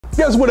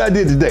Guess what I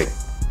did today?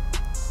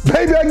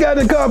 Baby, I got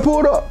the car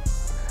pulled up.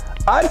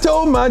 I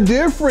told my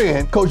dear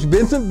friend, Coach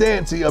Vincent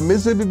Dancy of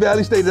Mississippi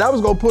Valley State, that I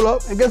was gonna pull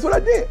up, and guess what I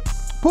did?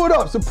 Pulled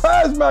up,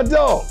 surprised my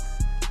dog.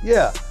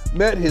 Yeah,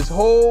 met his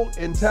whole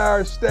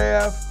entire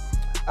staff.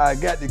 I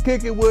got to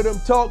kick it with him,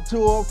 talk to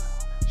him,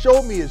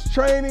 showed me his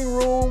training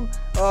room,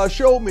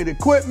 showed me the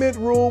equipment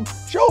room,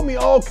 showed me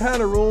all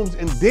kind of rooms,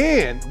 and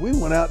then we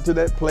went out to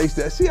that place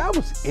that, see, I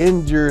was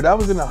injured, I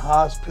was in the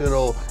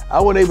hospital,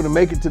 I wasn't able to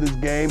make it to this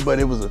game, but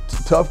it was a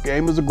tough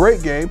game, it was a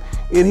great game,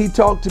 and he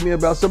talked to me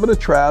about some of the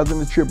trials and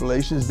the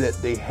tribulations that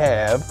they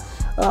have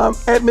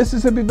at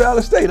Mississippi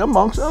Valley State,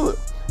 amongst others.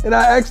 And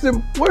I asked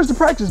him, where's the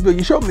practice field?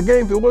 You showed me the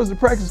game field, where's the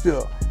practice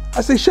field? I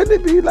said, shouldn't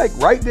it be like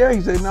right there?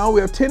 He said, no, we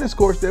have tennis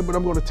courts there, but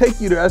I'm going to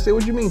take you there. I said,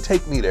 what do you mean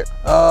take me there?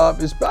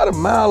 It's about a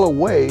mile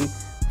away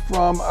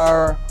from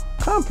our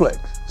complex.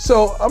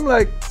 So I'm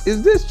like,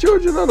 is this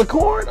Children of the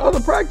Corn or the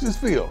practice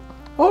field?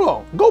 Hold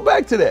on, go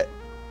back to that.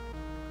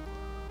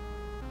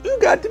 You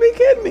got to be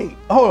kidding me.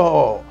 Hold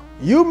on,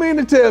 you mean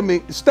to tell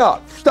me,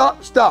 stop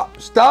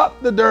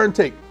the darn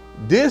tape.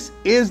 This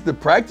is the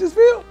practice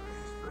field?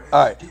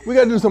 All right, we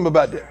got to do something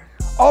about that.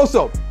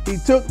 Also, he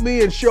took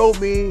me and showed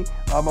me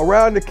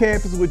around the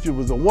campus, which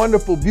was a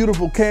wonderful,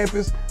 beautiful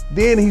campus.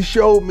 Then he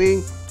showed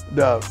me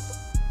the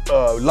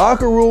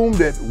locker room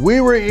that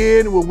we were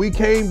in when we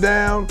came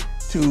down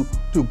to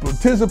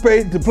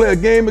participate, to play a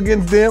game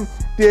against them.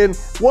 Then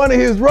one of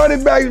his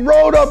running backs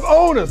rolled up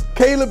on us.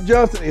 Caleb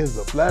Johnson is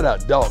a flat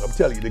out dog. I'm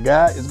telling you, the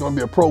guy is gonna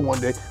be a pro one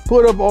day.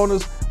 Put up on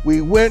us.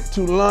 We went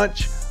to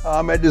lunch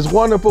at this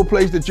wonderful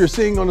place that you're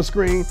seeing on the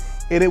screen.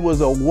 And it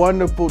was a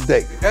wonderful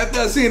day.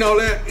 After I seen all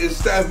that,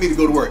 it's time for me to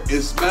go to work.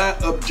 It's my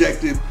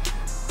objective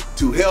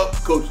to help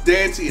Coach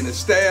Dancy and the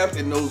staff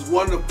and those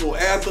wonderful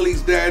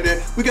athletes down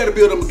there. We got to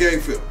build them a game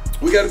field.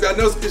 We got to. I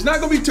know it's not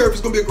going to be turf. It's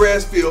going to be a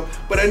grass field.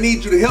 But I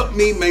need you to help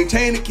me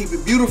maintain it, keep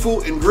it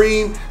beautiful and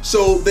green,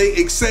 so they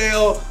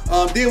excel.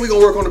 Then we're going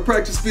to work on the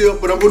practice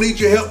field. But I'm going to need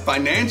your help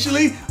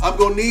financially. I'm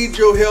going to need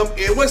your help.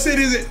 And what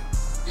city is it?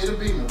 Itta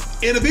Bena.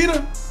 Itta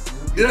Bena?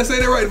 Did I say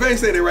that right? If I ain't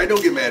say that right,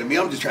 don't get mad at me.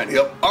 I'm just trying to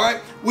help. All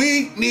right,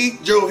 we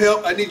need your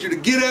help. I need you to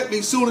get at me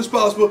as soon as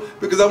possible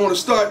because I want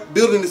to start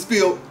building this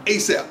field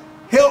ASAP.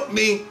 Help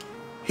me,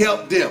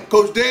 help them.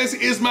 Coach Dancy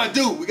is my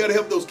dude. We got to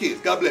help those kids.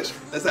 God bless you.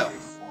 That's out.